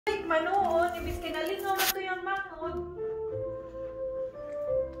manood. Ibis kinalingaw na to yung manood.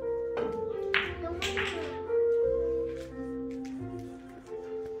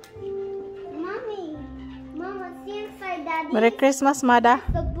 Mommy, Mama, see inside Daddy. Merry Christmas, Mada.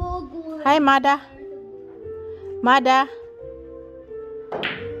 The boggle. Hi, Mada. Mada.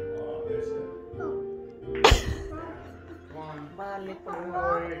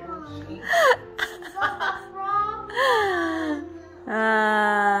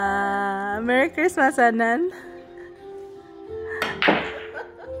 Merry Christmas, Anan.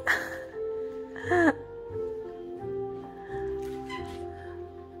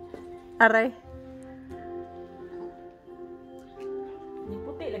 Aray.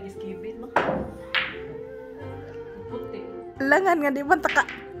 Puti lagi skibit mo. Puti. Langan nga di ba taka.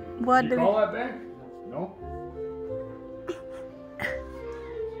 Buwan You call that back? No.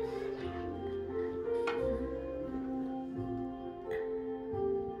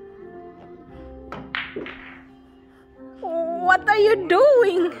 What are you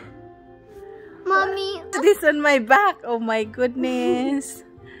doing? Mommy, This on my back. Oh my goodness.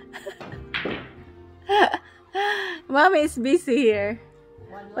 Mommy is busy here.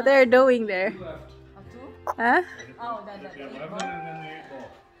 What are you doing there? Huh? Oh, that. Yeah, 11 and then the 8 ball.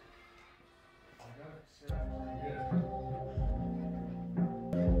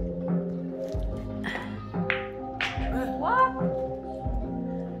 What?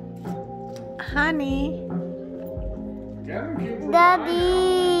 Honey. Gavin came from Daddy.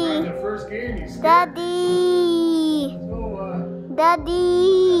 behind the first game. He's scared. Daddy, So,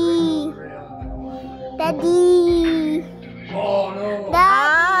 Daddy, Daddy, oh no.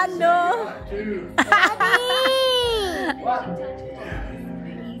 Ah, no. Two. Daddy. What?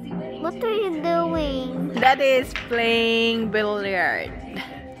 What are you doing? Daddy is playing billiard.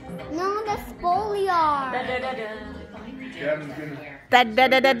 No, that's Foliar. Gavin's gonna.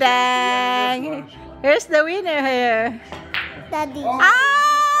 Da-da-da-da-dang. Here's the winner here. Daddy. Ah!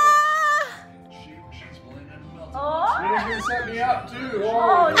 Oh? You're gonna set me up too.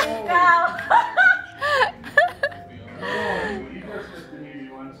 Holy no. cow! Oh, you guys just an easy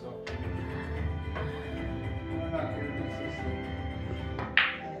one, so. I'm not good at this.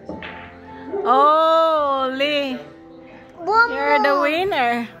 Holy. One You're the more.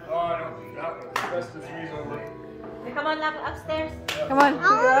 winner. Oh, I don't. That best of three's over. Come on, lock upstairs. Come on, I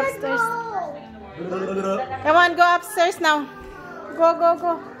go wanna upstairs. go. Come on, go upstairs now. Go, go,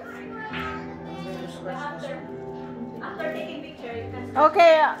 go. After taking picture, you can...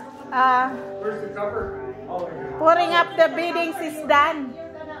 Okay, Where's the cover? Oh, there. pouring up the biddings is done.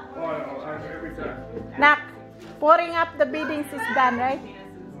 Oh, I know. Every time. Nak, pouring up the biddings is done, right?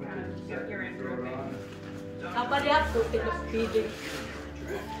 Somebody have to take a video.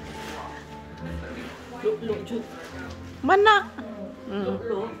 Look, Jude. Mana?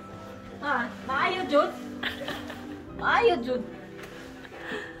 Look. Ah, maayo, Jude. Maayo, Jude.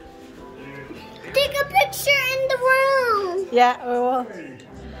 Take a picture in the room. Yeah, we will.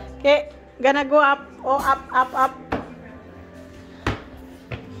 Okay, gonna go up. Oh, up, up, up.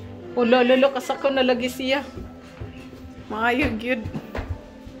 Oh, lolo, kasako na lagi siya. Maayo, good.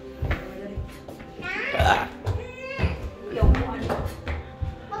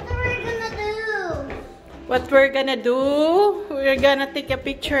 What are we gonna do? What we're gonna do? We're gonna take a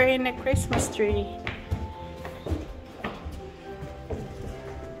picture in a Christmas tree.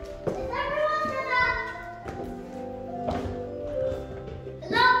 Is everyone gonna...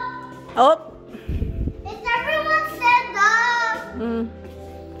 Hello? Oh. Is everyone set up?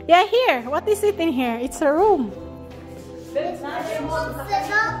 Yeah, here. What is it in here? It's a room. Is everyone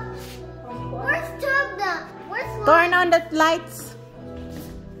set up? Where's two of them? Where's one? Turn on the lights.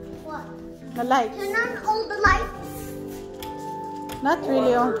 What? The lights. Turn on all the lights. Not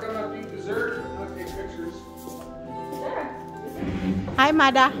really on. We're gonna eat dessert and not take pictures. Hi,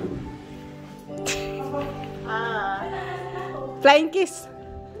 Mada. Flying kiss.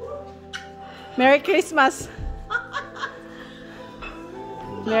 Merry Christmas.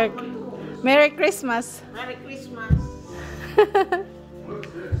 Merry Christmas. Merry Christmas. What's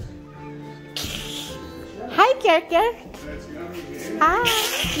this? Hi, Kerker. That's yummy, man. Hi.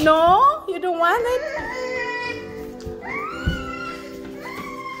 No, you don't want it?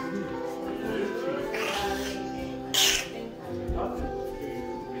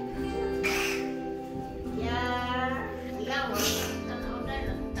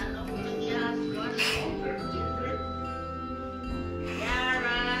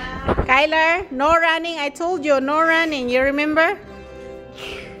 Kyler, no running. I told you, no running. You remember?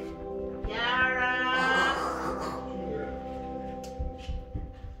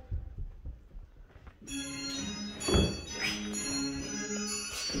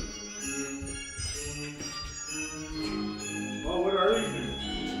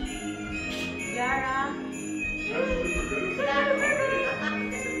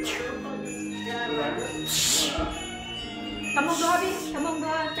 Come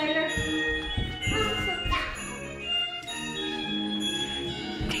on, Tyler.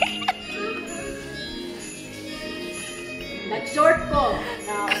 Nag-short ko.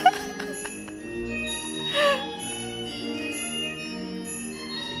 Now.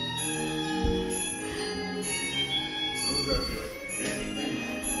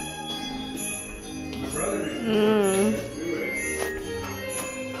 My brother did. Mm. Do it.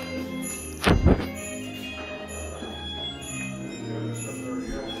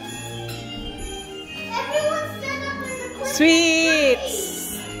 Everyone stand up in the corner. Sweets.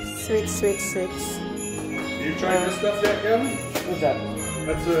 Sweets, sweets, sweets. You tried this stuff yet, Kevin? What's that?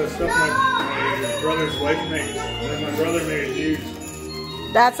 That's the stuff my brother's wife makes. And my brother made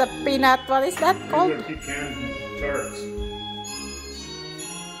these. That's a peanut. What is that These called? are pecan tarts.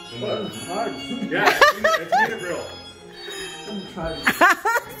 What? Hard. Yeah, it's peanut brittle. I'm trying.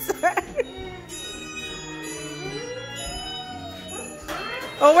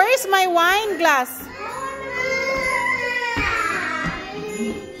 Oh, where is my wine glass?